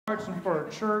and for our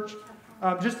church.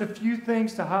 Just a few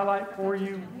things to highlight for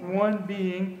you. One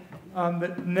being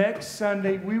that next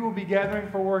Sunday we will be gathering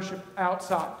for worship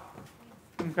outside.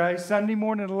 Okay, Sunday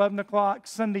morning at 11 o'clock,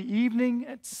 Sunday evening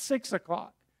at 6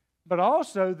 o'clock, but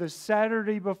also the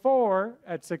Saturday before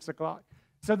at 6 o'clock.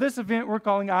 So this event we're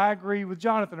calling I Agree with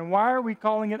Jonathan. And why are we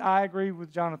calling it I Agree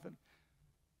with Jonathan?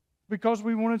 Because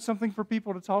we wanted something for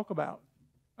people to talk about.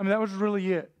 I mean, that was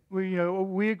really it.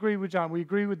 We agree with John. We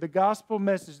agree with the gospel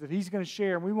message that he's going to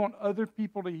share, and we want other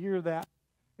people to hear that.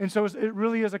 And so it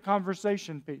really is a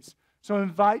conversation piece. So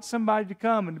invite somebody to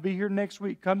come and to be here next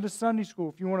week. Come to Sunday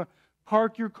school. If you want to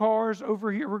park your cars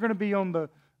over here, we're going to be on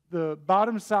the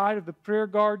bottom side of the prayer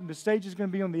garden. The stage is going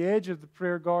to be on the edge of the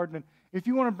prayer garden. And if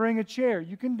you want to bring a chair,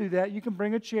 you can do that. You can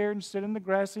bring a chair and sit in the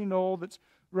grassy knoll that's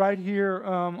right here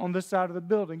on this side of the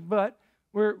building. But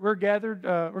we're gathered.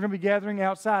 We're going to be gathering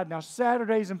outside. Now,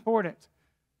 Saturday is important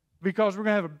because we're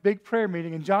going to have a big prayer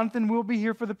meeting. And Jonathan will be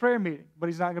here for the prayer meeting, but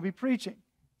he's not going to be preaching.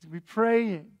 He's going to be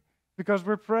praying because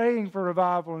we're praying for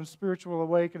revival and spiritual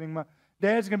awakening. My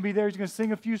dad's going to be there. He's going to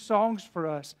sing a few songs for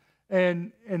us.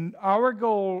 And our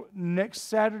goal next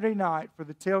Saturday night for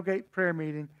the tailgate prayer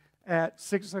meeting at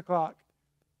 6 o'clock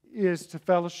is to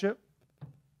fellowship,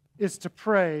 is to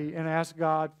pray and ask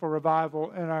God for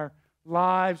revival in our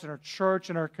lives, in our church,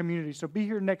 in our community. So be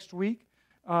here next week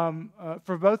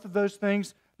for both of those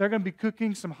things. They're going to be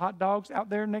cooking some hot dogs out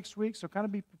there next week, so kind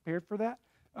of be prepared for that.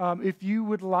 If you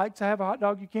would like to have a hot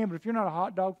dog, you can, but if you're not a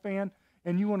hot dog fan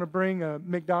and you want to bring a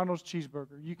McDonald's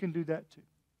cheeseburger, you can do that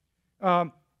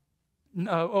too.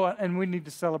 And we need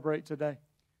to celebrate today.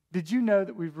 Did you know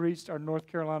that we've reached our North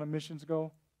Carolina missions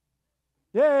goal?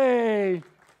 Yay!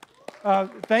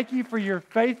 Thank you for your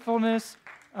faithfulness.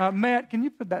 Matt, can you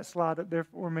put that slide up there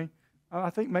for me? I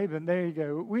think maybe, there you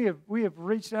go. We have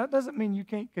reached out. That doesn't mean you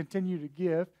can't continue to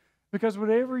give, because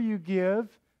whatever you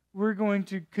give, we're going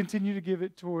to continue to give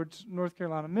it towards North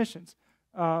Carolina missions.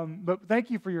 But thank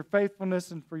you for your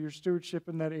faithfulness and for your stewardship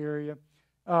in that area.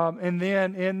 And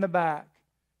then in the back,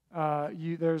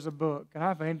 there's a book, and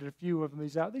I've handed a few of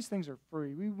these out. These things are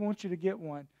free. We want you to get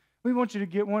one. We want you to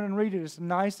get one and read it. It's a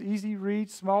nice, easy read,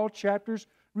 small chapters,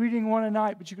 reading one a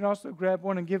night, but you can also grab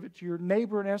one and give it to your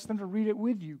neighbor and ask them to read it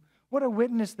with you. What a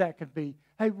witness that could be.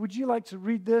 Hey, would you like to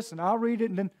read this? And I'll read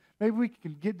it, and then maybe we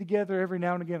can get together every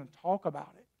now and again and talk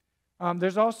about it.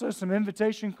 There's also some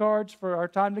invitation cards for our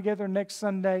time together next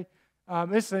Sunday.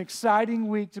 It's an exciting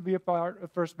week to be a part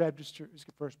of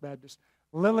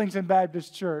Lillington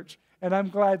Baptist Church, and I'm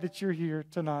glad that you're here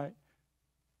today.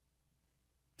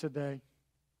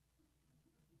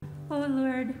 Oh,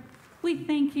 Lord, we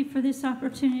thank you for this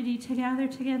opportunity to gather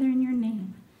together in your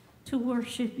name, to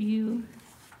worship you.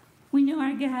 We know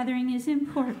our gathering is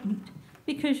important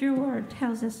because your word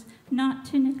tells us not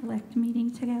to neglect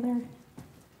meeting together.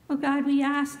 Oh, God, we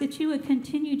ask that you would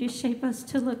continue to shape us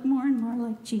to look more and more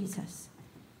like Jesus,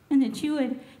 and that you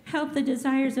would help the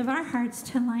desires of our hearts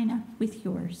to line up with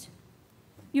yours.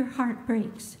 Your heart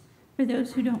breaks for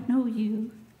those who don't know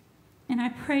you. And I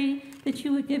pray that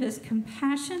you would give us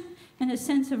compassion and a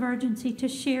sense of urgency to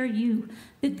share you,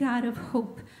 the God of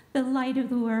hope, the light of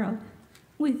the world,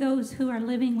 with those who are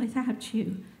living without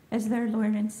you as their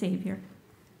Lord and Savior.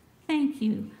 Thank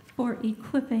you for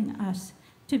equipping us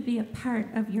to be a part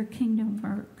of your kingdom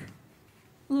work.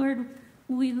 Lord,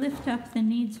 we lift up the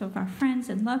needs of our friends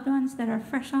and loved ones that are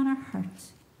fresh on our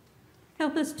hearts.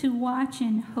 Help us to watch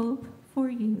in hope for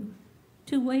you,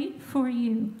 to wait for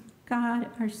you, God,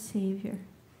 our Savior.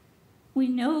 We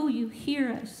know you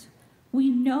hear us. We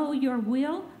know your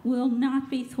will not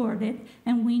be thwarted,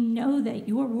 and we know that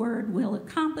your word will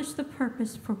accomplish the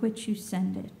purpose for which you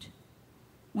send it.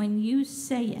 When you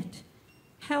say it,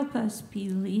 help us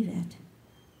believe it,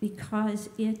 because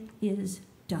it is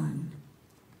done.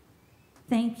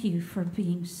 Thank you for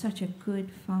being such a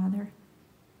good Father.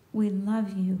 We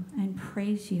love you and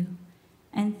praise you.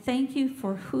 And thank you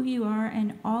for who you are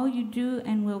and all you do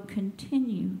and will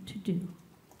continue to do.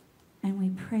 And we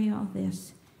pray all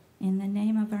this in the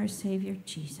name of our Savior,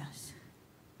 Jesus.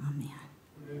 Amen.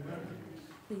 Amen.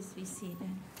 Please be seated.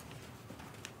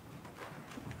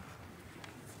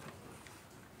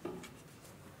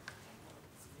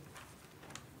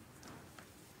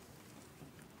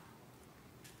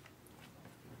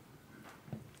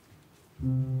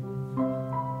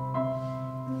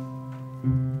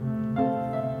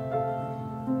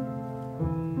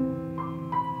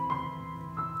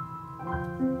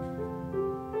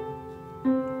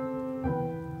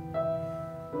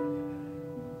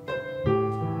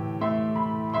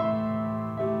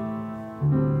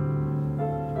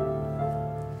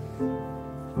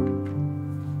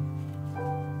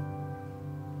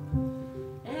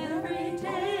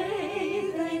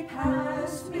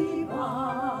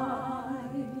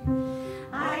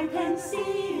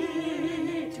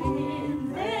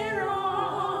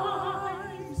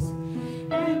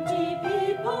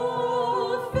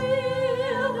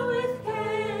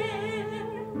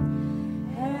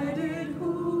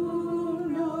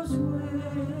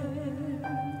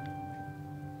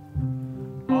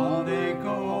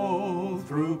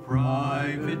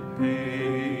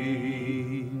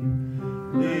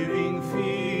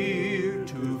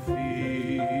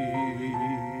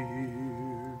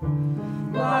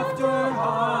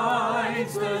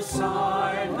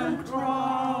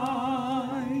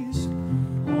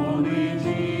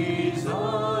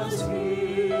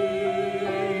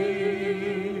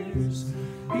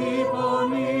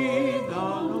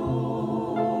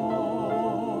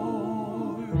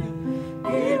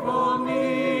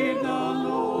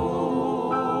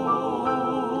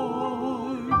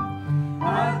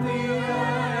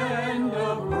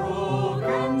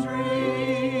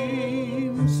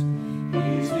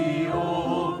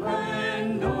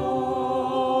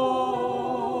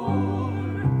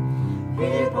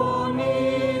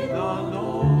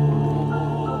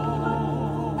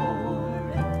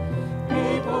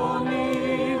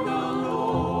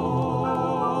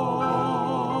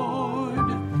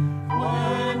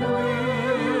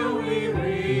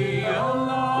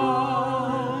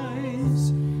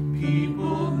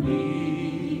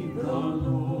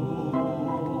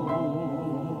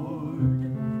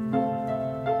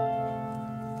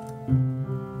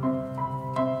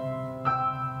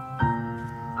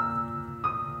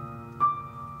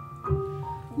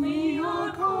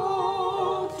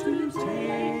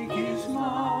 take his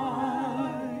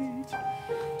might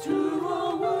to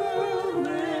a world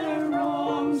where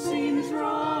wrong seems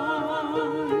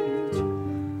right.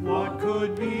 What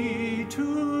could be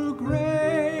too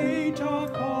great a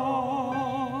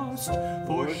cost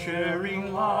for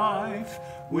sharing life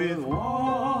with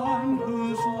one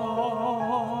who's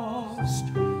lost?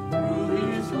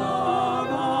 Through his love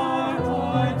our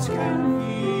hearts can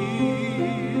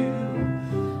feel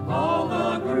all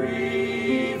the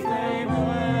grief they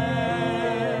bear.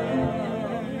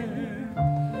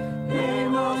 They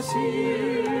must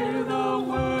hear the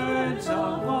words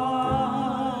of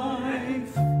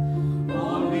life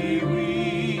only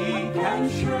we can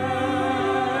share.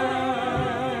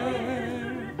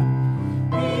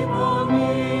 People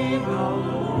need the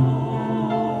Lord.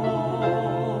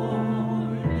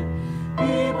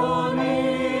 People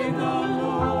need the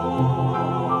Lord.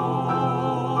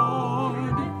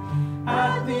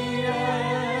 At the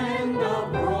end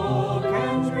of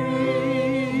broken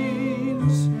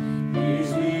dreams,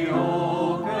 He's the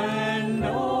open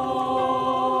door.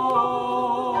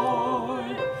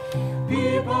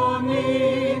 People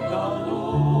need the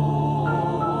Lord.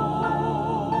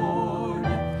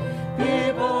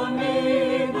 People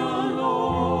need the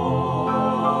Lord.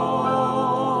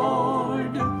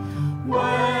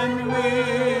 When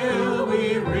will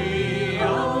we realize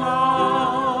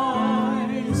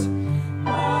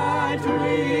that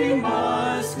we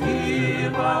must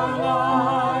give our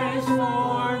lives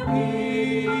for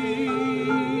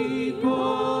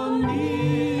people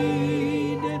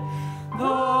need the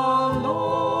Lord.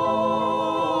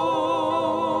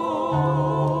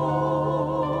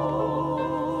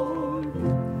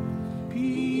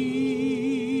 People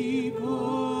need the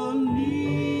Lord.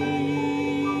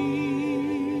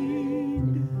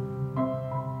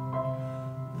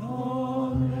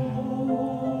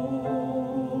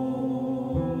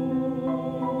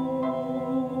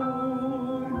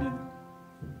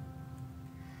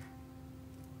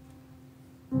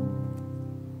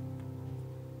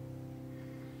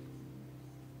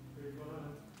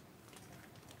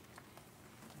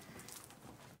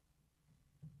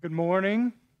 Good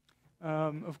morning.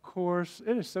 Of course,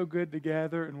 it is so good to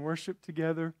gather and worship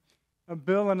together.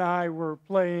 Bill and I were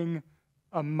playing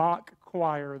a mock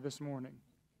choir this morning.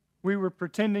 We were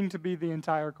pretending to be the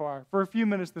entire choir for a few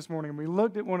minutes this morning. We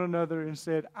looked at one another and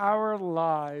said, our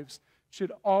lives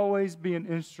should always be an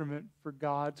instrument for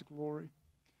God's glory.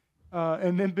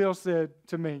 And then Bill said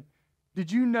to me,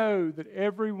 did you know that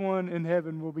everyone in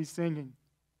heaven will be singing?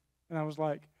 And I was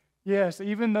like, yes,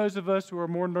 even those of us who are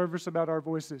more nervous about our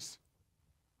voices.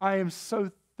 I am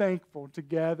so thankful to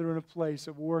gather in a place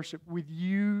of worship with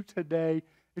you today.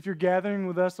 If you're gathering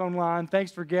with us online,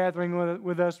 thanks for gathering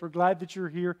with us. We're glad that you're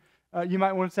here. You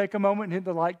might want to take a moment and hit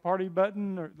the like party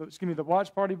button, or the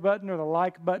watch party button, or the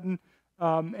like button,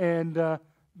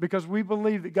 because we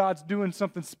believe that God's doing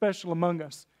something special among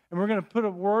us. And we're going to put a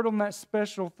word on that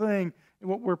special thing. And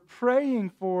what we're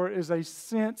praying for is a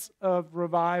sense of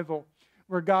revival,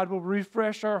 where God will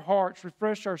refresh our hearts,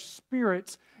 refresh our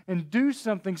spirits, and do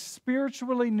something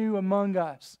spiritually new among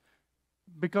us,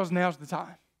 because now's the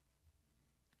time.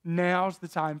 Now's the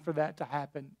time for that to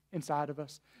happen inside of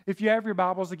us. If you have your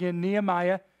Bibles again,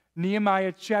 Nehemiah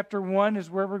chapter 1 is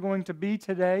where we're going to be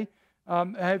today.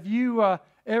 Have you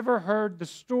ever heard the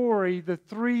story, The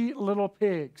Three Little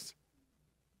Pigs?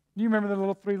 Do you remember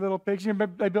the three little pigs? You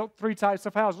remember they built three types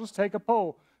of houses. Let's take a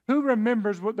poll. Who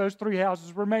remembers what those three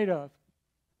houses were made of?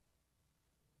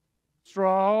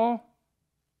 Straw,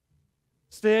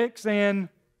 sticks, and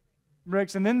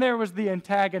bricks. And then there was the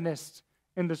antagonist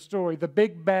in the story, the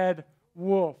big bad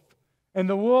wolf. And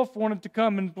the wolf wanted to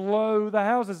come and blow the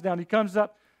houses down. He comes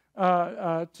up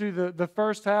to the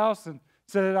first house and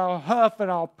said, I'll huff and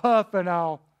I'll puff and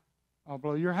I'll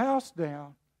blow your house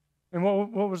down. And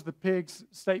what was the pig's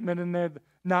statement in there?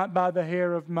 Not by the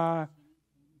hair of my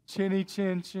chinny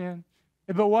chin chin.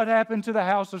 But what happened to the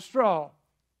house of straw?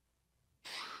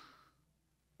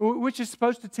 Which is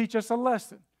supposed to teach us a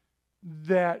lesson,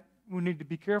 that we need to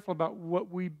be careful about what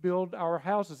we build our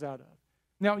houses out of.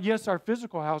 Now, yes, our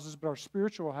physical houses, but our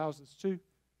spiritual houses too.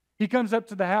 He comes up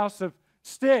to the house of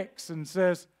sticks and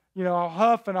says, I'll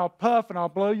huff and I'll puff and I'll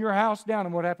blow your house down.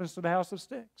 And what happens to the house of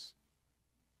sticks?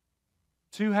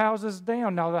 Two houses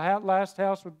down. Now, the last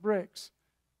house with bricks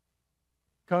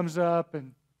comes up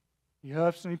and he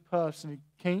huffs and he puffs and he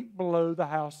can't blow the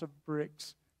house of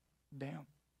bricks down.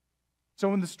 So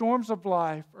when the storms of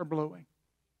life are blowing,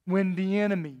 when the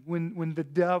enemy, when the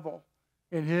devil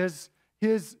and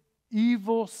his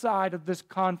evil side of this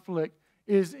conflict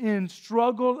is in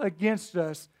struggle against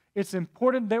us, it's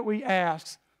important that we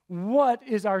ask, what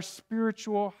is our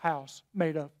spiritual house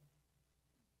made of?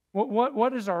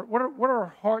 What are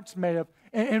our hearts made of?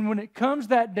 And when it comes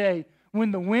that day,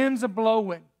 when the winds are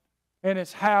blowing and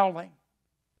it's howling,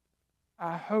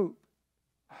 I hope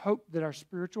that our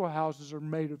spiritual houses are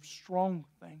made of strong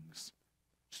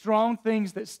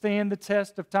things that stand the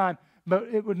test of time. But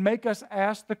it would make us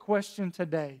ask the question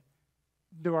today,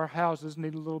 do our houses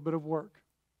need a little bit of work?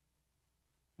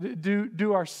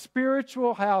 Do our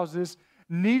spiritual houses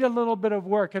need a little bit of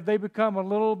work? Have they become a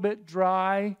little bit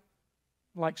dry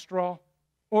like straw?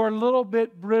 Or a little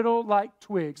bit brittle like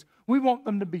twigs? We want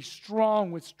them to be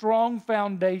strong with strong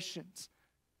foundations.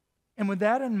 And with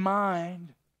that in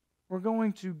mind, we're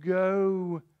going to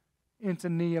go into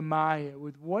Nehemiah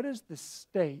with what is the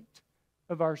state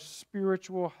of our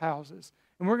spiritual houses.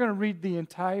 And we're going to read the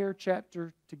entire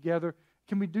chapter together.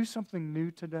 Can we do something new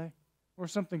today or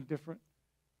something different?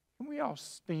 Can we all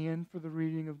stand for the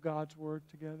reading of God's Word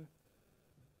together?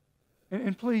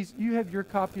 And please, you have your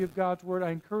copy of God's Word. I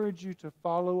encourage you to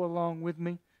follow along with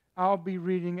me. I'll be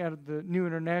reading out of the New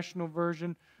International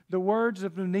Version the words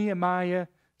of Nehemiah,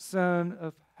 son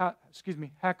of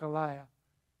Hakaliah.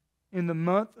 In the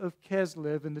month of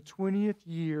Kislev, in the 20th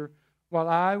year, while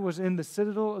I was in the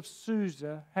citadel of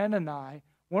Susa, Hanani,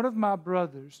 one of my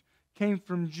brothers, came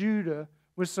from Judah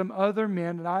with some other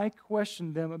men, and I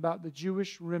questioned them about the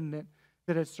Jewish remnant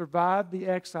that had survived the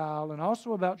exile and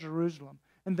also about Jerusalem.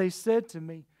 And they said to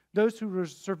me, those who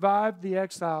survived the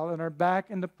exile and are back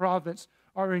in the province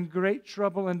are in great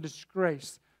trouble and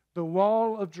disgrace. The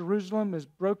wall of Jerusalem is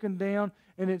broken down,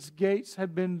 and its gates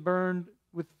have been burned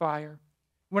with fire.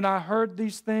 When I heard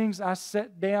these things, I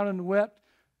sat down and wept.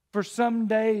 For some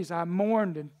days I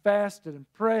mourned and fasted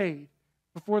and prayed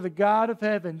before the God of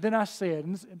heaven. Then I said,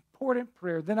 and this is an important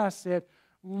prayer, then I said,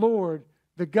 Lord,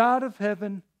 the God of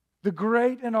heaven, the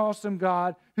great and awesome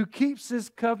God, who keeps His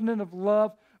covenant of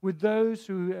love with those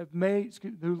who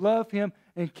love Him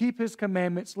and keep His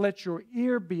commandments, let your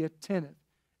ear be attentive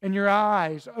and your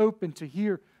eyes open to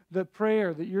hear the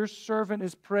prayer that your servant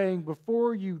is praying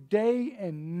before you day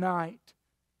and night.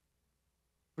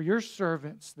 For your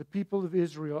servants, the people of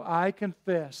Israel, I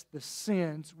confess the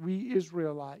sins we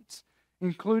Israelites,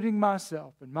 including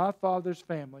myself and my father's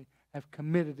family, have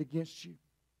committed against you.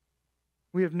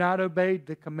 We have not obeyed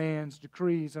the commands,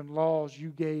 decrees, and laws you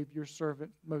gave your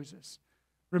servant Moses.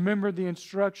 Remember the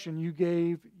instruction you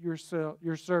gave your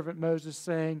servant Moses,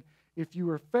 saying, if you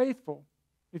are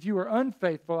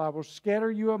unfaithful, I will scatter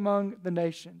you among the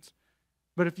nations.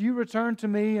 But if you return to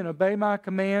me and obey my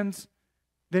commands,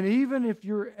 then even if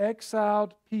your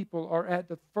exiled people are at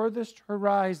the furthest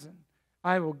horizon,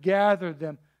 I will gather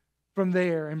them from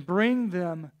there and bring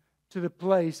them to the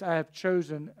place I have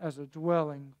chosen as a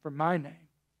dwelling for my name.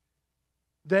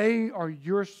 They are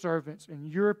your servants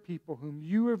and your people whom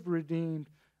you have redeemed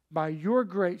by your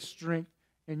great strength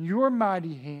and your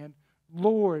mighty hand.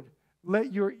 Lord,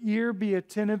 let your ear be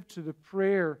attentive to the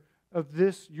prayer of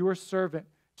this your servant,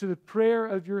 to the prayer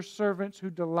of your servants who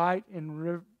delight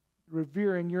in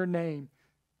revering your name.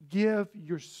 Give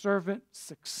your servant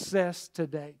success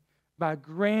today by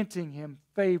granting him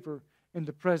favor in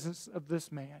the presence of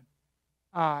this man.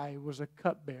 I was a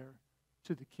cupbearer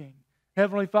to the king.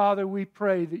 Heavenly Father, we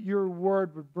pray that your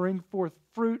word would bring forth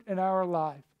fruit in our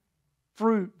life,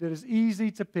 fruit that is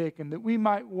easy to pick, and that we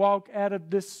might walk out of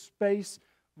this space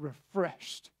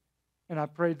refreshed. And I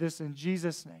pray this in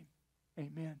Jesus' name.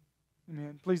 Amen.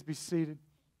 Amen. Please be seated.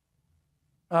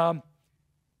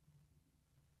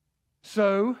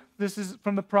 So, this is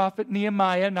from the prophet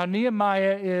Nehemiah. Now,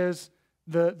 Nehemiah is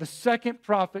the second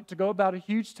prophet to go about a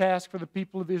huge task for the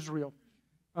people of Israel.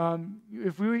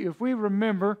 If we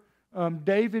remember,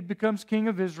 David becomes king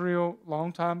of Israel a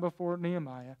long time before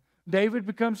Nehemiah. David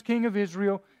becomes king of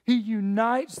Israel. He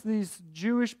unites these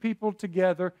Jewish people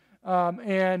together,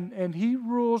 and he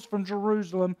rules from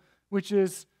Jerusalem, which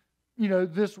is,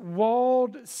 this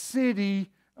walled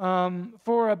city,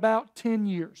 for about 10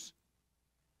 years.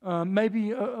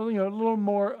 Maybe a little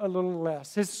more, a little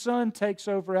less. His son takes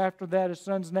over after that. His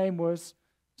son's name was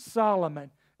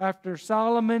Solomon. After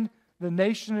Solomon, the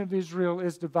nation of Israel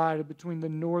is divided between the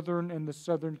northern and the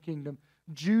southern kingdom.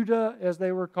 Judah, as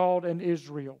they were called, and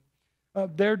Israel.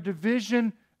 Their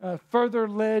division further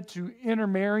led to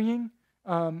intermarrying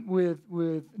with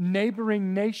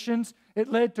neighboring nations.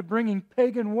 It led to bringing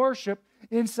pagan worship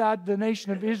inside the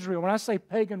nation of Israel. When I say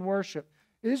pagan worship,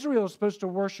 Israel is supposed to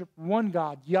worship one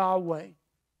God, Yahweh.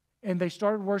 And they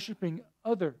started worshiping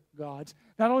other gods.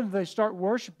 Not only did they start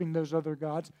worshiping those other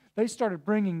gods, they started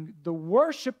bringing the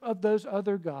worship of those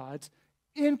other gods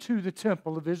into the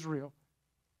temple of Israel.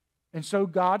 And so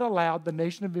God allowed the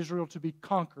nation of Israel to be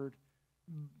conquered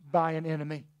by an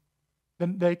enemy.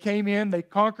 Then they came in, they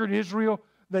conquered Israel,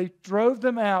 they drove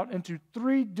them out into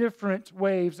 3 different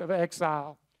waves of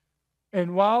exile.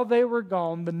 And while they were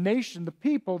gone, the nation, the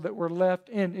people that were left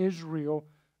in Israel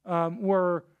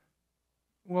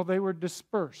they were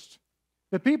dispersed.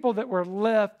 The people that were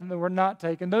left and that were not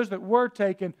taken, those that were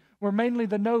taken were mainly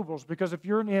the nobles, because if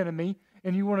you're an enemy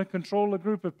and you want to control a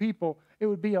group of people, it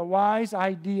would be a wise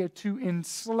idea to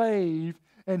enslave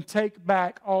and take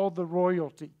back all the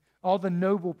royalty, all the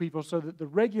noble people, so that the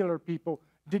regular people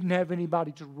didn't have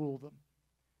anybody to rule them.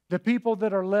 The people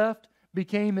that are left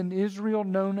became in Israel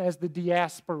known as the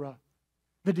diaspora.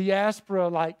 The diaspora,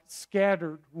 like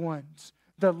scattered ones,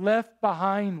 the left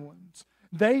behind ones.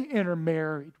 They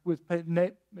intermarried with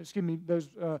those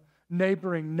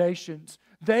neighboring nations.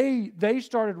 They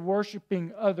started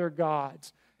worshiping other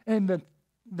gods. And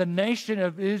the nation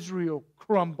of Israel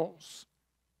crumbles.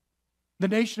 The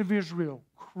nation of Israel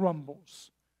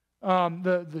crumbles.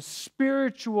 The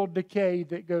spiritual decay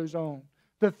that goes on.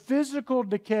 The physical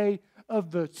decay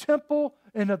of the temple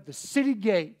and of the city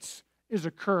gates is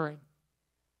occurring.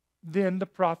 Then the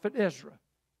prophet Ezra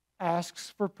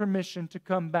asks for permission to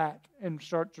come back and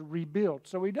start to rebuild.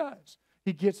 So he does.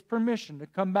 He gets permission to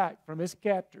come back from his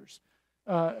captors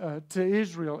to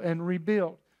Israel and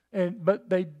rebuild. But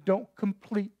they don't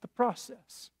complete the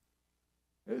process.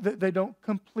 They don't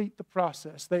complete the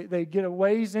process. They get a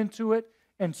ways into it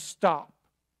and stop.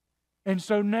 And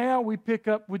so now we pick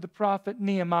up with the prophet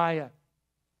Nehemiah.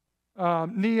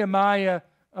 Nehemiah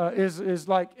is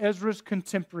like Ezra's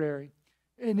contemporary.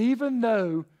 And even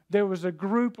though there was a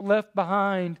group left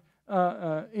behind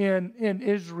in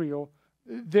Israel,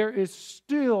 there is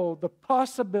still the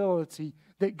possibility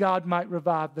that God might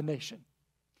revive the nation.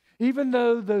 Even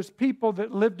though those people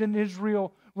that lived in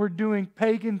Israel were doing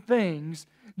pagan things,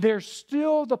 there's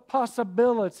still the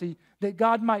possibility that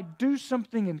God might do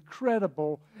something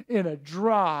incredible in a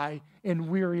dry and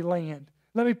weary land.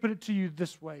 Let me put it to you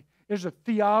this way. There's a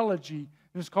theology,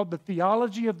 and it's called the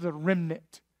theology of the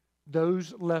remnant,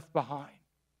 those left behind.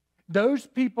 Those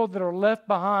people that are left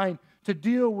behind to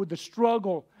deal with the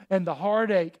struggle and the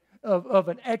heartache of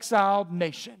an exiled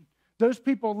nation. Those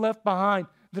people left behind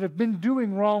that have been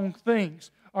doing wrong things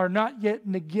are not yet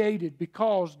negated,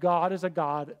 because God is a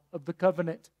God of the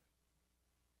covenant.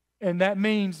 And that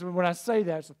means, when I say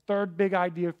that, it's a third big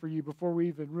idea for you before we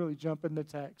even really jump in the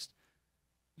text.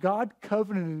 God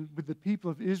covenanted with the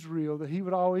people of Israel that He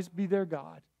would always be their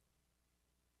God.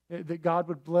 That God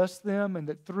would bless them, and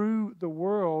that through the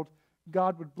world,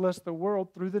 God would bless the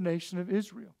world through the nation of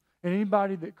Israel. And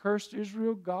anybody that cursed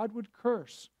Israel, God would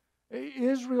curse.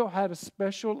 Israel had a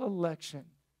special election.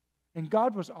 And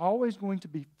God was always going to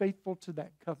be faithful to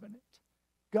that covenant.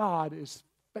 God is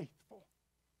faithful.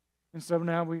 And so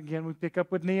now we pick up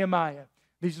with Nehemiah.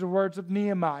 These are the words of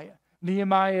Nehemiah.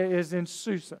 Nehemiah is in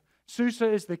Susa.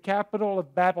 Susa is the capital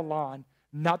of Babylon,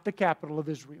 not the capital of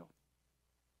Israel.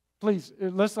 Please,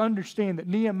 let's understand that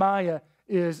Nehemiah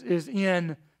is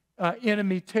in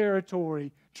enemy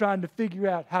territory, trying to figure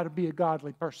out how to be a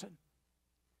godly person.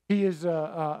 He is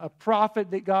a prophet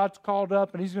that God's called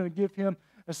up, and He's going to give him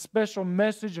a special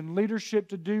message and leadership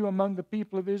to do among the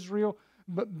people of Israel.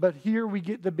 But here we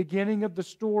get the beginning of the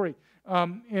story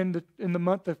in the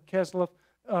month of Kislev.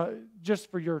 Just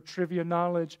for your trivia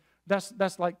knowledge,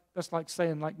 that's like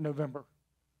saying like November,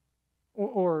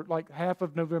 or like half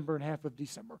of November and half of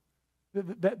December.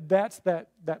 That's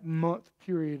that month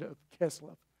period of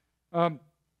Kislev.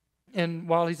 And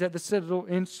while he's at the citadel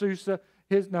in Susa,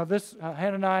 this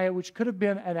Hananiah, which could have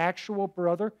been an actual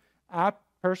brother, I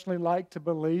personally like to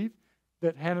believe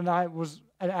that Hananiah was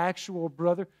an actual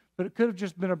brother, but it could have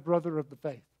just been a brother of the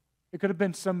faith. It could have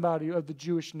been somebody of the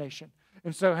Jewish nation.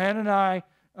 And so Hananiah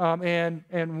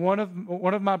and one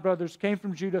of my brothers came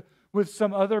from Judah with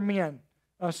some other men.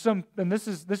 And this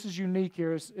is unique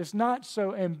here. It's not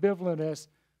so ambivalent as,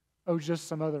 just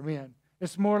some other men.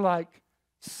 It's more like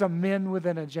some men with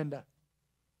an agenda.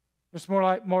 It's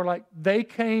more like they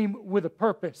came with a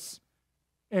purpose.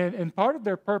 And part of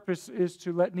their purpose is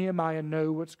to let Nehemiah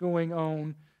know what's going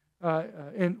on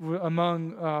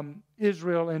among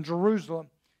Israel and Jerusalem.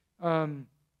 And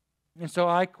so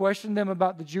I questioned them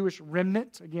about the Jewish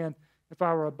remnant. Again, if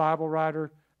I were a Bible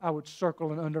writer, I would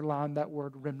circle and underline that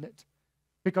word remnant.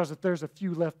 Because if there's a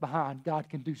few left behind, God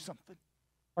can do something.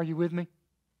 Are you with me?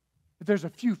 If there's a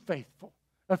few faithful,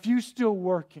 a few still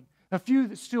working, a few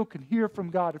that still can hear from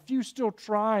God, a few still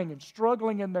trying and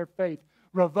struggling in their faith,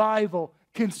 revival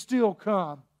can still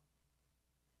come.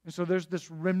 And so there's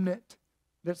this remnant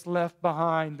that's left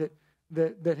behind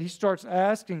that he starts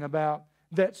asking about,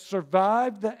 that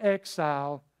survived the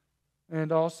exile,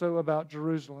 and also about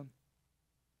Jerusalem.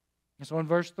 So in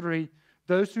verse 3,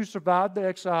 those who survived the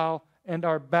exile and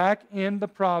are back in the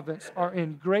province are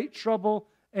in great trouble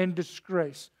and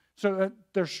disgrace. So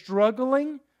they're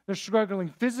struggling. They're struggling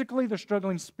physically. They're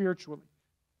struggling spiritually.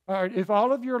 All right, if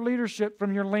all of your leadership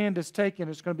from your land is taken,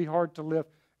 it's going to be hard to live.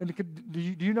 And do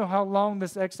you know how long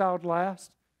this exile would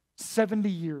last? 70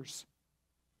 years.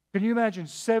 Can you imagine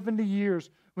 70 years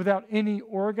without any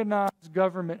organized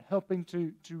government helping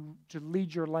to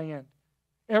lead your land?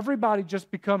 Everybody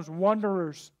just becomes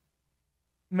wanderers.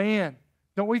 Man,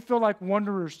 don't we feel like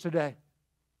wanderers today?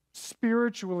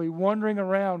 Spiritually wandering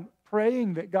around,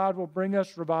 praying that God will bring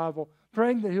us revival,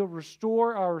 praying that He'll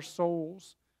restore our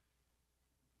souls.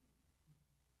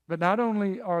 But not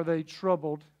only are they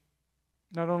troubled,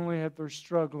 not only have they're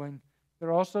struggling,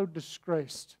 they're also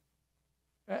disgraced.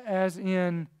 As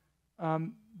in,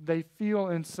 they feel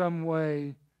in some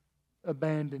way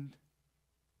abandoned.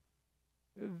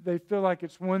 They feel like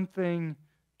it's one thing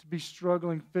to be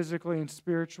struggling physically and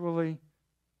spiritually,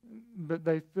 but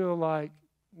they feel like,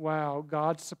 wow,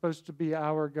 God's supposed to be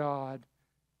our God,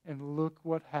 and look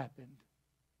what happened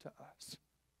to us.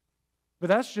 But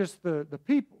that's just the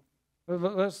people.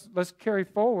 Let's carry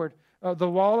forward. The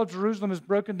wall of Jerusalem is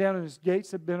broken down and its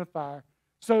gates have been afire.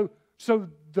 So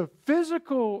the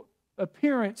physical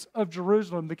appearance of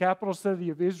Jerusalem, the capital city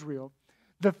of Israel,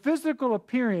 the physical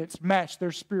appearance matched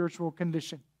their spiritual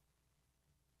condition.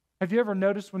 Have you ever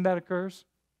noticed when that occurs?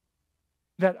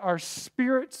 That our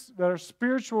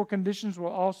spiritual conditions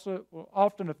will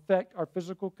often affect our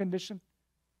physical condition.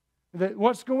 That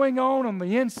what's going on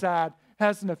the inside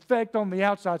has an effect on the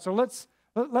outside. So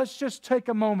let's just take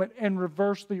a moment and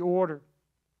reverse the order.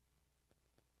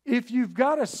 If you've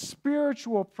got a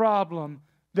spiritual problem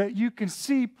that you can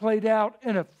see played out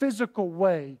in a physical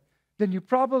way, then you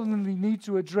probably need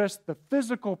to address the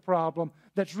physical problem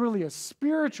that's really a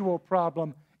spiritual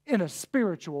problem in a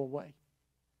spiritual way.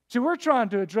 See, we're trying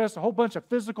to address a whole bunch of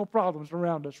physical problems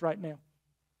around us right now.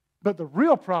 But the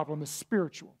real problem is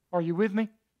spiritual. Are you with me?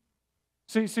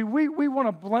 See, we want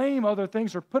to blame other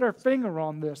things or put our finger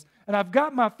on this. And I've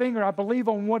got my finger, I believe,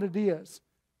 on what it is.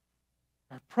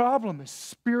 Our problem is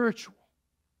spiritual.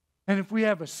 And if we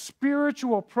have a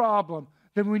spiritual problem,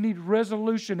 then we need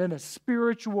resolution in a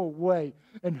spiritual way.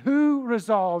 And who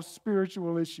resolves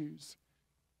spiritual issues?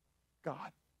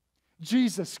 God.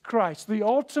 Jesus Christ, the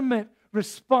ultimate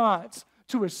response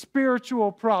to a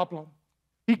spiritual problem.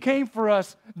 He came for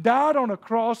us, died on a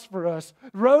cross for us,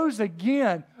 rose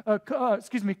again,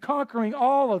 conquering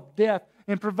all of death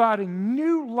and providing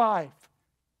new life.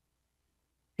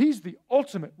 He's the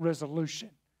ultimate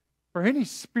resolution for any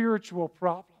spiritual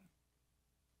problem.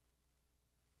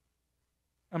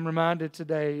 I'm reminded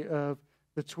today of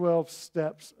the 12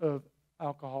 steps of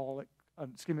AA,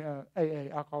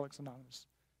 Alcoholics Anonymous.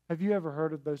 Have you ever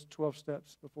heard of those 12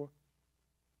 steps before?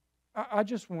 I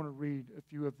just want to read a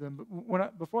few of them.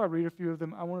 But before I read a few of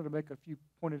them, I wanted to make a few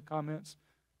pointed comments.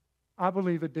 I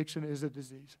believe addiction is a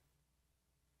disease.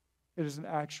 It is an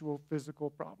actual physical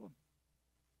problem.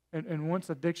 And once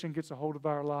addiction gets a hold of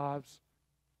our lives,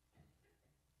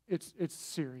 it's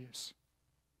serious.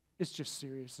 It's just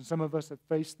serious. And some of us have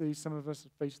faced these. Some of us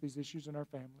have faced these issues in our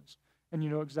families. And you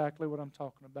know exactly what I'm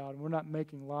talking about. And we're not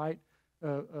making light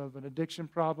of an addiction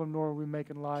problem, nor are we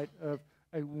making light of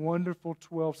a wonderful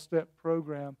 12-step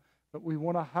program. But we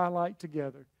want to highlight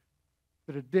together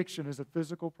that addiction is a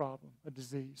physical problem, a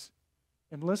disease.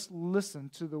 And let's listen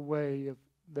to the way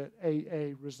that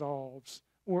AA resolves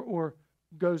or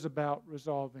goes about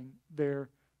resolving their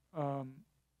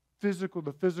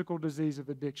physical disease of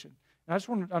addiction.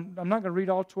 And I'm not going to read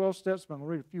all 12 steps, but I'm going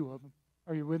to read a few of them.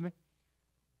 Are you with me?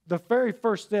 The very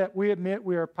first step, we admit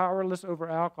we are powerless over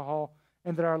alcohol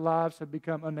and that our lives have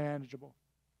become unmanageable.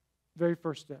 Very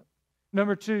first step.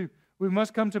 Number 2, we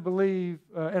must come to believe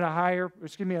in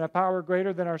a power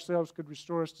greater than ourselves could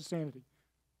restore us to sanity.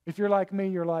 If you're like me,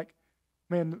 you're like,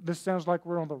 man, this sounds like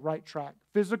we're on the right track.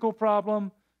 Physical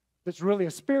problem that's really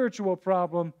a spiritual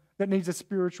problem that needs a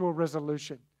spiritual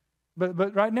resolution.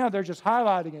 But right now, they're just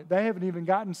highlighting it. They haven't even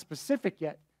gotten specific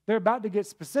yet. They're about to get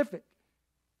specific.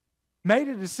 Made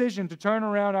a decision to turn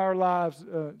around our lives,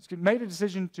 made a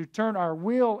decision to turn our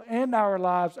will and our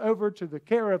lives over to the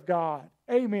care of God.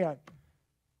 Amen.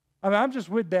 I mean, I'm just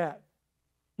with that.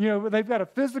 You know, they've got a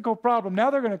physical problem.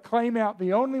 Now they're going to claim out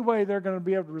the only way they're going to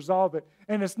be able to resolve it.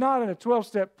 And it's not in a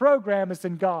 12-step program, it's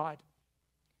in God.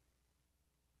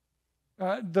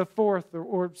 The fourth,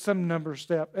 or some number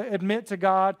step, admit to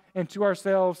God and to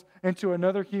ourselves and to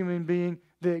another human being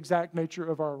the exact nature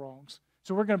of our wrongs.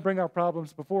 So we're going to bring our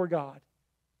problems before God.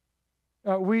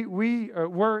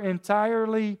 We're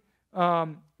entirely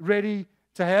ready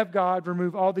to have God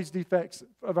remove all these defects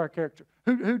of our character?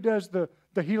 Who does the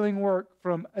healing work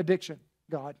from addiction?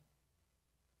 God.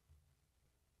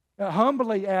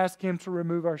 Humbly ask Him to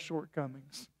remove our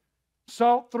shortcomings.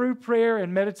 Sought through prayer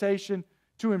and meditation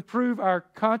to improve our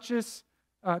conscious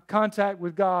contact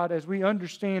with God as we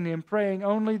understand Him, praying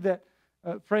only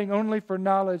for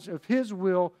knowledge of His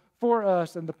will for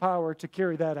us and the power to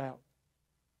carry that out.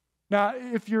 Now,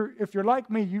 if you're like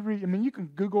me, you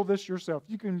can Google this yourself.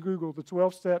 You can Google the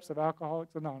 12 steps of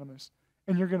Alcoholics Anonymous,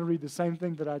 and you're going to read the same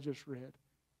thing that I just read.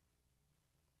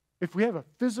 If we have a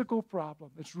physical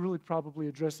problem, it's really probably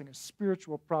addressing a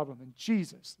spiritual problem. And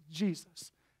Jesus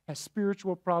has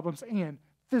spiritual problems and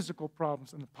physical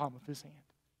problems in the palm of His hand.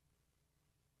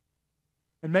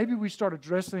 And maybe we start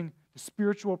addressing the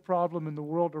spiritual problem in the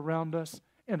world around us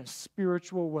in a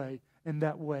spiritual way, and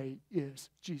that way is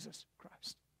Jesus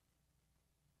Christ.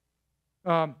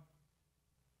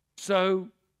 So,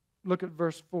 look at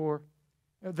verse 4.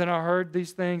 Then I heard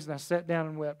these things, and I sat down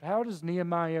and wept. How does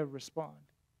Nehemiah respond?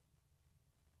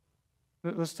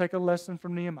 Let's take a lesson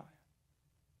from Nehemiah.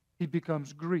 He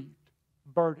becomes grieved,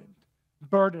 burdened.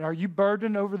 Burdened. Are you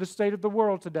burdened over the state of the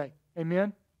world today?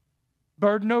 Amen?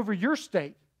 Burdened over your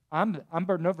state. I'm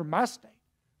burdened over my state.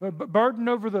 Burdened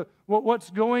over what's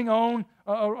going on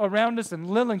around us in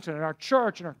Lillington, in our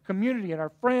church, in our community, in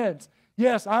our friends.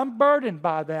 Yes, I'm burdened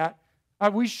by that.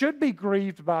 We should be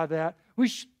grieved by that. We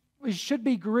should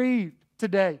be grieved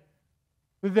today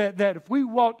that if we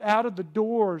walked out of the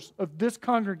doors of this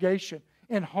congregation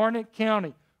in Harnett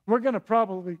County, we're going to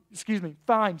probably,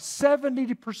 find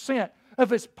 70%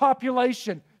 of its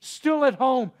population still at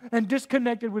home and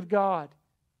disconnected with God.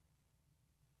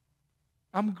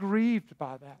 I'm grieved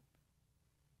by that.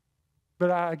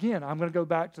 But I'm going to go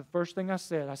back to the first thing I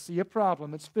said. I see a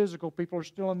problem. It's physical. People are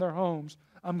still in their homes.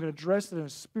 I'm going to address it in a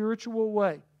spiritual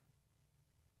way.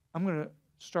 I'm going to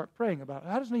start praying about it.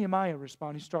 How does Nehemiah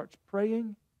respond? He starts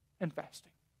praying and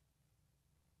fasting.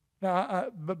 Now,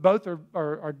 but both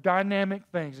are dynamic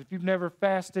things. If you've never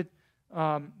fasted,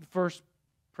 first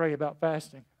pray about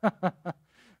fasting.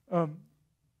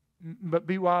 But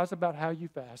be wise about how you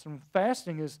fast. And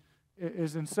fasting is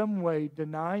in some way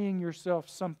denying yourself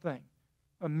something,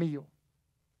 a meal,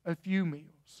 a few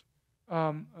meals.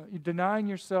 You're denying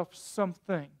yourself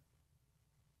something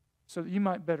so that you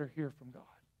might better hear from God.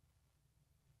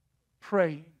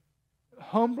 Praying,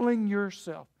 humbling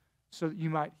yourself so that you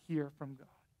might hear from God.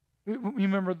 You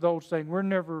remember the old saying, we're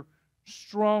never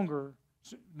stronger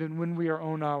than when we are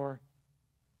on our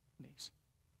knees.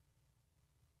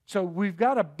 So we've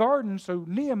got a burden, so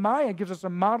Nehemiah gives us a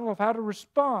model of how to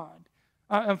respond.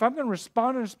 If I'm going to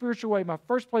respond in a spiritual way, my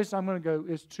first place I'm going to go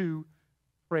is to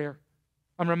prayer.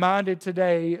 I'm reminded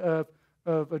today of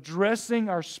addressing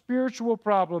our spiritual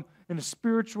problem in a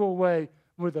spiritual way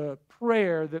with a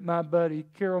prayer that my buddy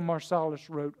Carol Marsalis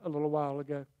wrote a little while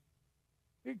ago.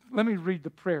 Let me read the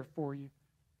prayer for you.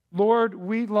 Lord,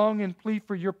 we long and plead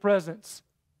for your presence.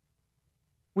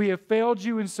 We have failed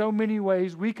you in so many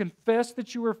ways. We confess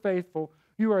that you are faithful.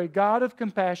 You are a God of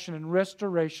compassion and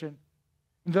restoration.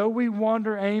 Though we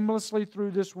wander aimlessly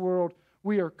through this world,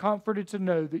 we are comforted to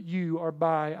know that you are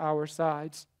by our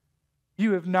sides.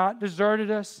 You have not deserted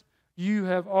us. You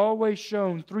have always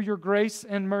shown through your grace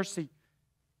and mercy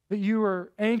that you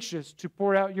are anxious to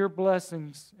pour out your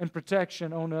blessings and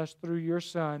protection on us through your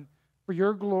Son for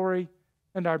your glory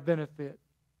and our benefit.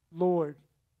 Lord,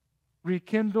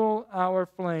 rekindle our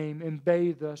flame and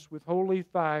bathe us with holy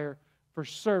fire for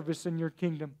service in your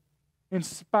kingdom.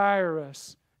 Inspire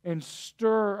us and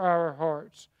stir our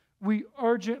hearts. We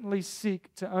urgently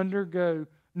seek to undergo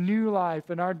new life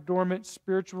in our dormant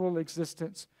spiritual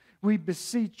existence. We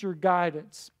beseech your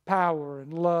guidance, power,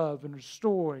 and love in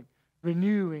restoring,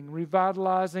 renewing,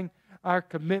 revitalizing our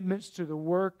commitments to the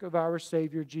work of our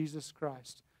Savior, Jesus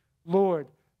Christ. Lord,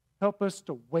 help us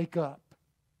to wake up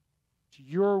to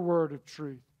your word of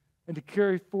truth and to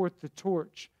carry forth the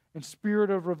torch and spirit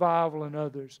of revival in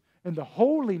others. In the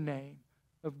holy name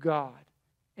of God,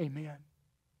 amen.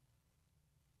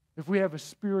 If we have a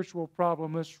spiritual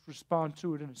problem, let's respond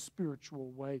to it in a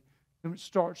spiritual way. And it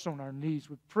starts on our knees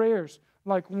with prayers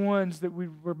like ones that we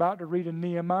were about to read in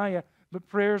Nehemiah, but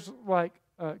prayers like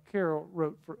Carol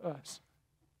wrote for us.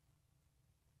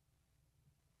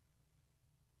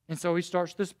 And so he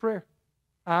starts this prayer.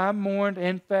 I mourned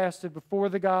and fasted before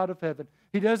the God of heaven.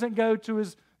 He doesn't go to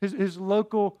his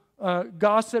local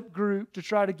gossip group to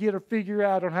try to get a figure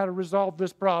out on how to resolve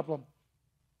this problem.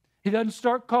 He doesn't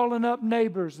start calling up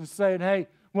neighbors and saying, hey,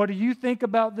 what do you think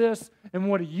about this? And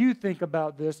what do you think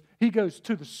about this? He goes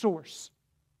to the source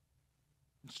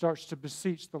and starts to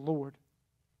beseech the Lord.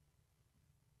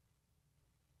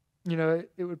 You know,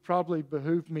 it would probably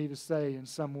behoove me to say in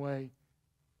some way,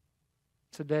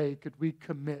 today, could we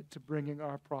commit to bringing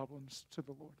our problems to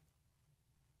the Lord?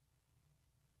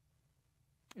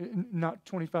 Not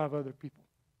 25 other people.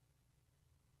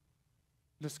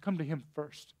 Just come to Him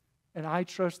first. And I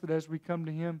trust that as we come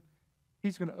to Him,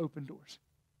 He's going to open doors.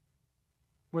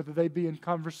 Whether they be in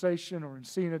conversation or in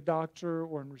seeing a doctor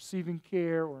or in receiving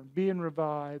care or in being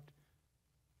revived,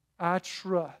 I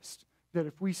trust that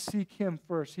if we seek Him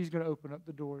first, He's going to open up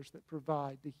the doors that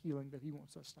provide the healing that He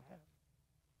wants us to have.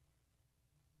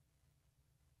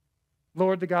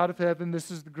 Lord, the God of heaven,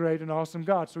 this is the great and awesome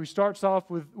God. So He starts off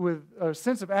with a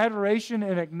sense of adoration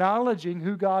and acknowledging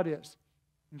who God is.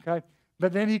 Okay?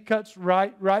 But then He cuts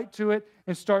right to it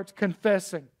and starts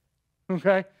confessing.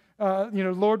 Okay?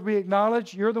 Lord, we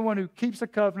acknowledge You're the one who keeps a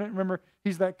covenant. Remember,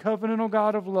 He's that covenantal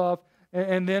God of love.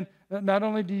 And then not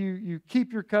only do you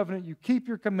keep Your covenant, you keep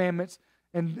Your commandments,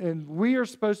 and we are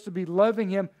supposed to be loving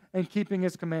Him and keeping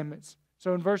His commandments.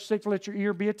 So in verse 6, let your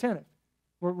ear be attentive.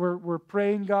 We're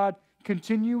praying, God,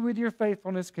 continue with Your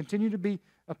faithfulness, continue to be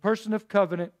a person of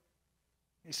covenant.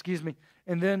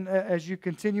 And then as you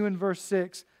continue in verse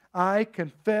 6, I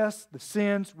confess the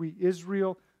sins we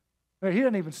Israel. He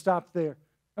doesn't even stop there.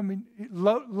 I mean,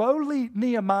 lowly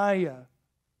Nehemiah,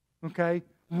 okay,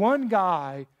 one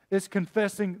guy is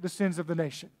confessing the sins of the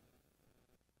nation.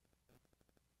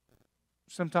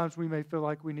 Sometimes we may feel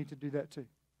like we need to do that too.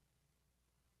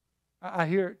 I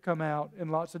hear it come out in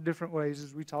lots of different ways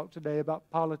as we talk today about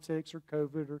politics or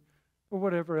COVID or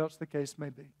whatever else the case may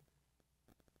be.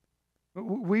 But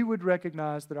we would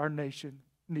recognize that our nation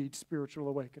needs spiritual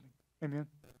awakening. Amen?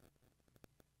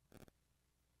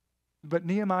 But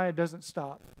Nehemiah doesn't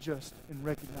stop just in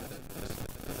recognizing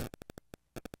this.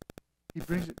 He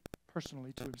brings it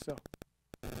personally to himself.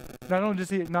 Not only does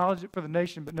he acknowledge it for the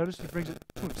nation, but notice he brings it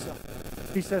to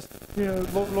himself. He says,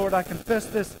 Lord, I confess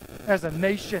this as a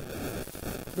nation.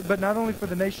 But not only for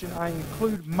the nation, I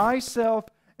include myself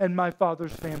and my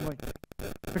father's family.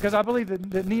 Because I believe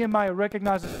that Nehemiah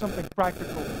recognizes something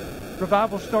practical.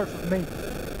 Revival starts with me.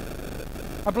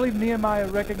 I believe Nehemiah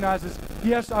recognizes,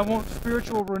 yes, I want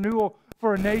spiritual renewal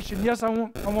for a nation. Yes, I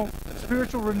want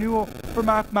spiritual renewal for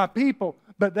my people.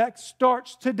 But that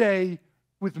starts today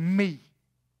with me.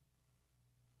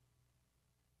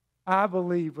 I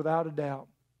believe without a doubt,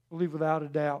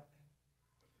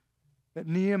 that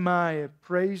Nehemiah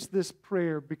prays this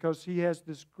prayer because he has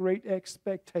this great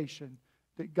expectation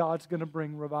that God's going to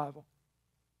bring revival.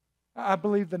 I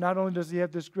believe that not only does he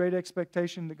have this great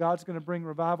expectation that God's going to bring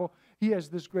revival, he has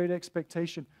this great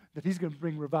expectation that He's going to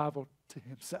bring revival to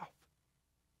himself,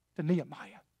 to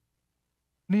Nehemiah.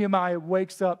 Nehemiah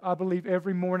wakes up, I believe,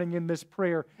 every morning in this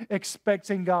prayer,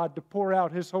 expecting God to pour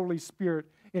out His Holy Spirit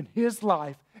in his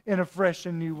life in a fresh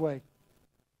and new way.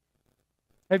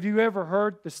 Have you ever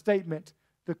heard the statement,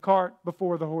 the cart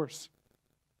before the horse?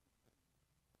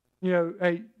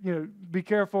 Be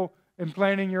careful in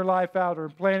planning your life out or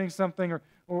planning something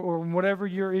or whatever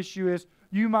your issue is.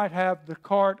 You might have the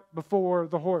cart before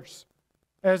the horse.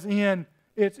 As in,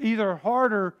 it's either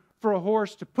harder for a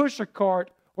horse to push a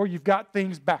cart or you've got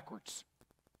things backwards.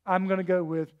 I'm going to go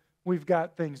with we've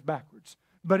got things backwards.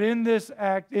 But in this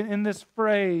act, in this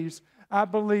phrase, I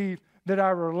believe that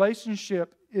our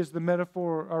relationship is the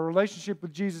metaphor, our relationship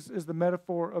with Jesus is the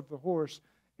metaphor of the horse,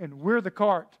 and we're the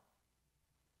cart.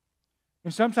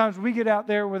 And sometimes we get out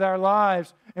there with our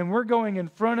lives and we're going in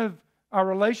front of our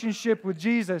relationship with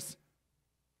Jesus.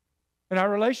 And our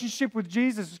relationship with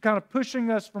Jesus is kind of pushing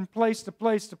us from place to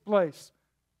place to place.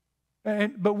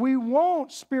 But we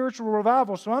want spiritual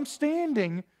revival. So I'm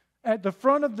standing at the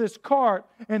front of this cart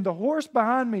and the horse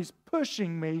behind me is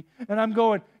pushing me. And I'm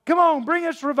going, come on, bring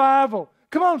us revival.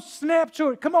 Come on, snap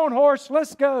to it. Come on, horse,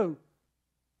 let's go.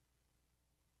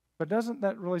 But doesn't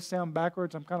that really sound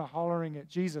backwards? I'm kind of hollering at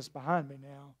Jesus behind me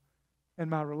now and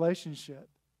my relationship.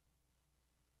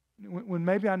 When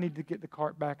maybe I need to get the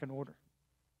cart back in order.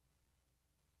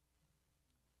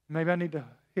 Maybe I need to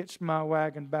hitch my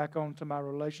wagon back onto my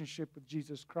relationship with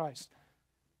Jesus Christ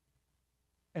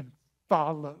and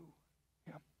follow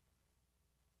Him.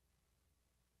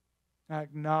 I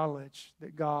acknowledge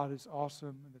that God is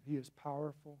awesome and that He is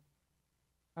powerful.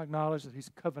 I acknowledge that He's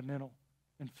covenantal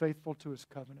and faithful to His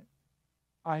covenant.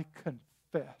 I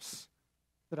confess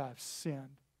that I've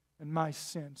sinned and my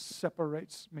sin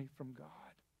separates me from God.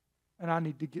 And I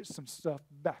need to get some stuff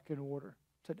back in order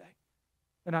today.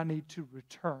 And I need to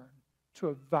return to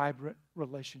a vibrant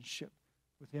relationship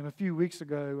with Him. A few weeks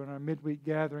ago in our midweek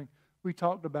gathering, we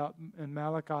talked about in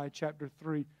Malachi chapter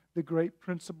 3, the great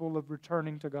principle of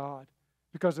returning to God.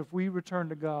 Because if we return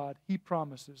to God, He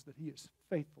promises that He is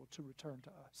faithful to return to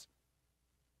us.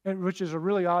 And which is a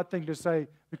really odd thing to say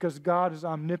because God is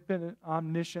omnipotent,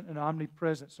 omniscient, and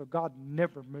omnipresent, so God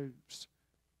never moves.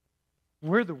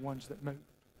 We're the ones that move.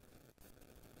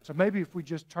 So maybe if we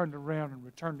just turned around and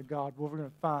returned to God, what we're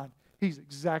going to find, He's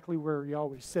exactly where He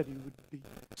always said He would be.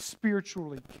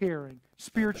 Spiritually caring,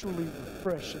 spiritually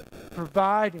refreshing,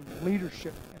 providing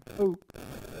leadership and hope.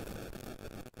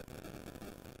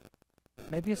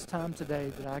 Maybe it's time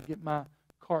today that I get my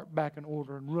cart back in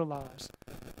order and realize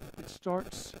it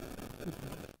starts with me.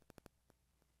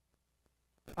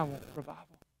 I want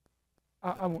revival.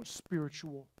 I want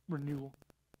spiritual renewal.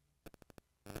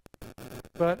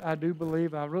 But I do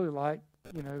believe, I really like,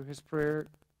 his prayer.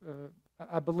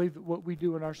 I believe that what we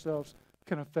do in ourselves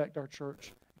can affect our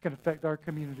church. It can affect our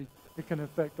community. It can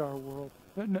affect our world.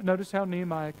 Notice how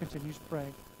Nehemiah continues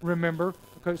praying. Remember,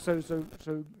 because so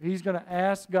he's going to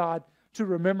ask God to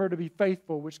remember to be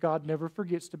faithful, which God never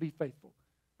forgets to be faithful.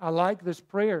 I like this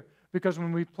prayer because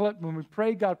when we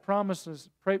pray God's promises,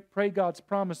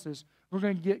 we're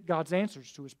going to get God's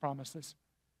answers to His promises.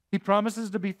 He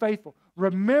promises to be faithful.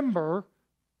 Remember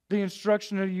the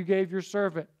instruction that you gave your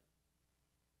servant.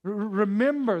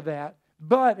 Remember that.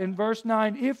 But in verse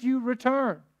 9, if you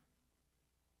return.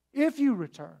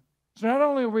 So not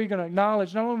only are we going to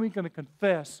acknowledge, not only are we going to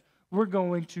confess, we're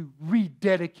going to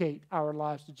rededicate our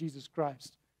lives to Jesus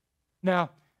Christ. Now,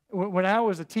 when I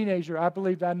was a teenager, I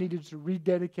believed I needed to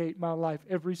rededicate my life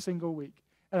every single week.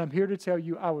 And I'm here to tell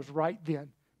you I was right then,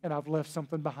 and I've left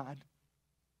something behind.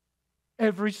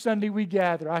 Every Sunday we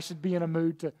gather, I should be in a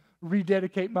mood to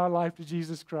rededicate my life to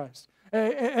Jesus Christ.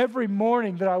 Every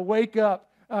morning that I wake up,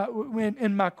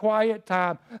 in my quiet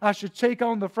time, I should take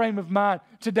on the frame of mind.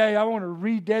 Today, I want to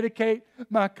rededicate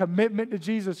my commitment to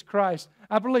Jesus Christ.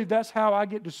 I believe that's how I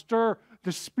get to stir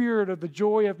the spirit of the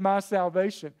joy of my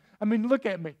salvation. I mean, look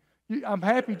at me. I'm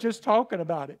happy just talking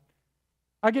about it.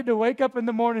 I get to wake up in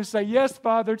the morning and say, yes,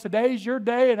 Father, today's your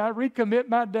day, and I recommit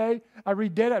my day. I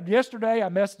rededicate. Yesterday, I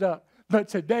messed up, but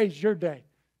today's your day.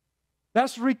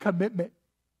 That's recommitment.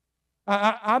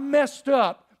 I messed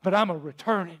up, but I'm a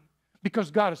returning.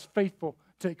 Because God is faithful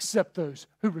to accept those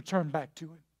who return back to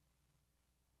Him.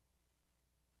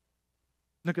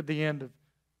 Look at the end of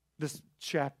this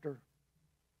chapter.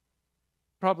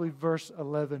 Probably verse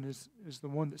 11 is the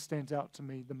one that stands out to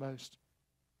me the most.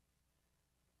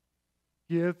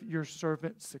 Give your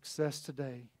servant success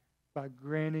today by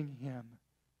granting him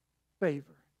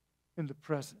favor in the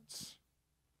presence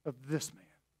of this man.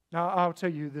 Now, I'll tell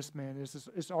you who this man is.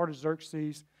 It's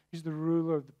Artaxerxes. He's the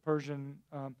ruler of the Persian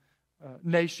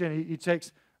nation. He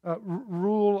takes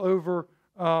rule over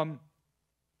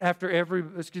after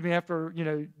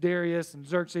Darius and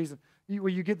Xerxes.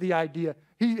 You get the idea.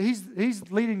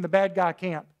 He's leading the bad guy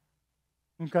camp.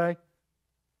 Okay,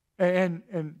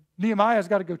 and Nehemiah's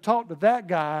got to go talk to that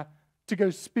guy to go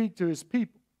speak to his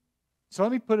people. So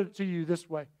let me put it to you this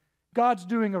way: God's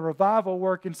doing a revival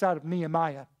work inside of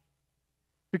Nehemiah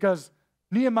because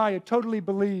Nehemiah totally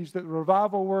believes that the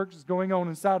revival work is going on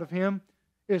inside of him.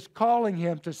 Is calling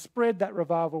him to spread that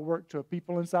revival work to a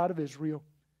people inside of Israel.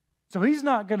 So he's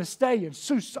not going to stay in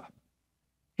Susa.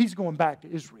 He's going back to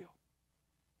Israel.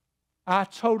 I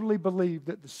totally believe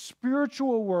that the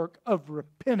spiritual work of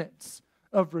repentance,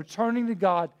 of returning to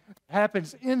God,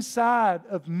 happens inside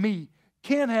of me,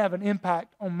 can have an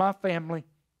impact on my family.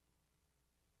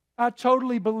 I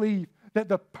totally believe that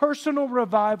the personal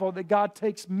revival that God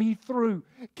takes me through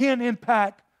can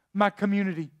impact my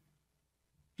community,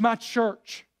 my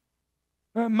church,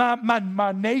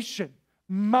 my nation,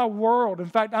 my world. In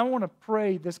fact, I want to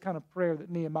pray this kind of prayer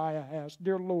that Nehemiah has.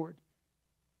 Dear Lord,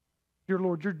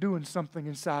 you're doing something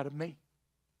inside of me.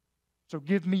 So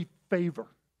give me favor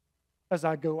as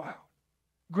I go out.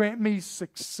 Grant me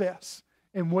success.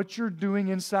 And what you're doing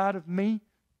inside of me,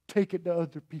 take it to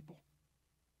other people.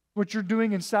 What you're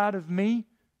doing inside of me,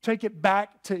 take it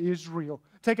back to Israel.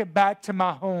 Take it back to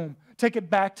my home. Take it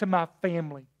back to my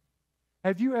family.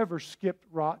 Have you ever skipped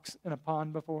rocks in a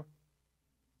pond before?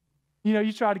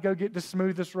 You try to go get the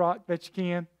smoothest rock that you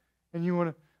can, and you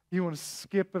want to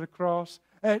skip it across.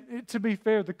 To be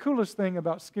fair, the coolest thing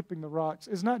about skipping the rocks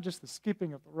is not just the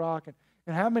skipping of the rock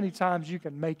and how many times you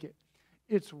can make it.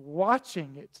 It's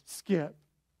watching it skip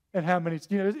and how many.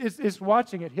 It's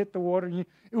watching it hit the water. And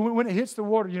when it hits the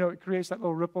water, it creates that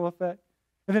little ripple effect.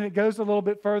 And then it goes a little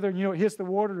bit further, and it hits the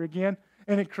water again.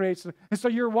 And it creates, and so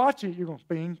you're watching it, you're going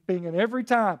bing, bing, and every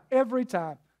time,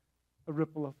 a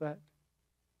ripple effect.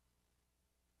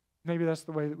 Maybe that's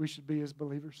the way that we should be as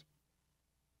believers.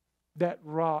 That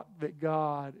rock that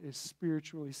God is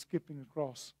spiritually skipping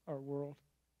across our world,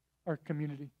 our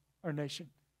community, our nation.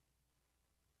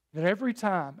 That every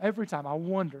time I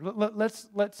wonder, let's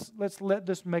let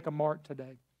this make a mark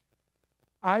today.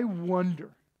 I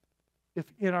wonder if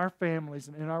in our families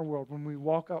and in our world, when we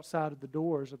walk outside of the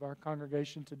doors of our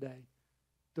congregation today,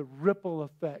 the ripple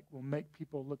effect will make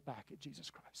people look back at Jesus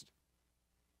Christ.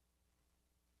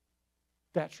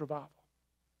 That's revival.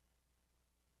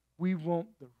 We want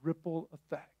the ripple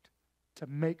effect to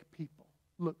make people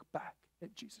look back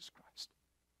at Jesus Christ.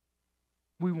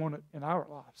 We want it in our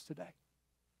lives today.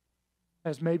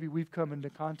 As maybe we've come into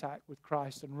contact with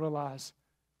Christ and realize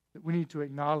that we need to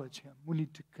acknowledge Him. We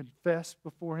need to confess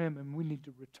before Him, and we need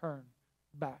to return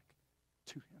back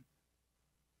to Him.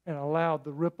 And allow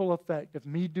the ripple effect of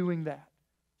me doing that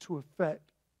to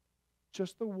affect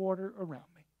just the water around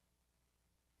me.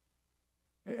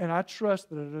 And I trust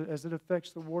that as it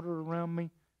affects the water around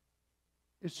me,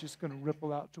 it's just going to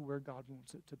ripple out to where God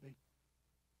wants it to be.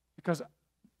 Because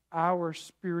our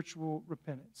spiritual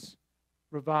repentance,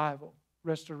 revival,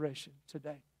 restoration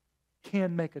today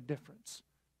can make a difference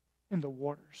in the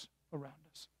waters around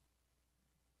us.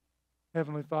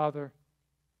 Heavenly Father,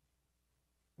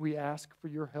 we ask for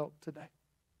your help today.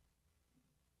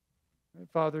 And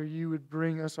Father, you would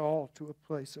bring us all to a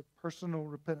place of personal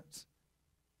repentance.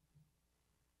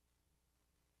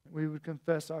 We would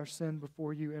confess our sin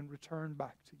before you and return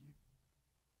back to you.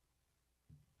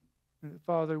 And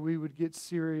Father, we would get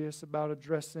serious about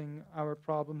addressing our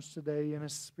problems today in a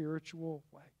spiritual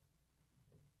way.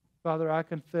 Father, I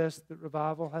confess that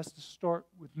revival has to start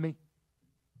with me.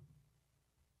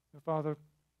 And Father,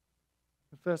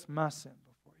 confess my sin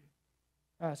before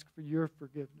you. Ask for your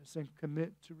forgiveness and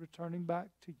commit to returning back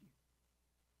to you.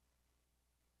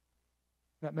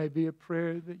 That may be a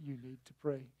prayer that you need to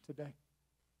pray today.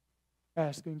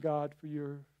 Asking God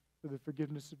for the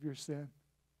forgiveness of your sin.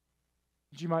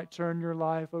 That you might turn your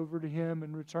life over to Him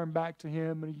and return back to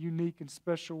Him in a unique and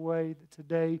special way, that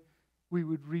today we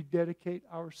would rededicate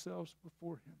ourselves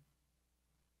before Him.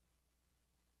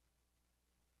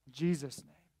 In Jesus'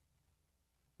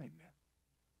 name, amen.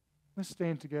 Let's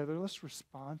stand together. Let's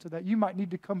respond to that. You might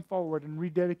need to come forward and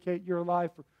rededicate your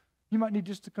life, or you might need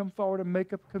just to come forward and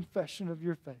make a confession of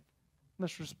your faith.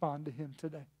 Let's respond to Him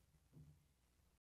today.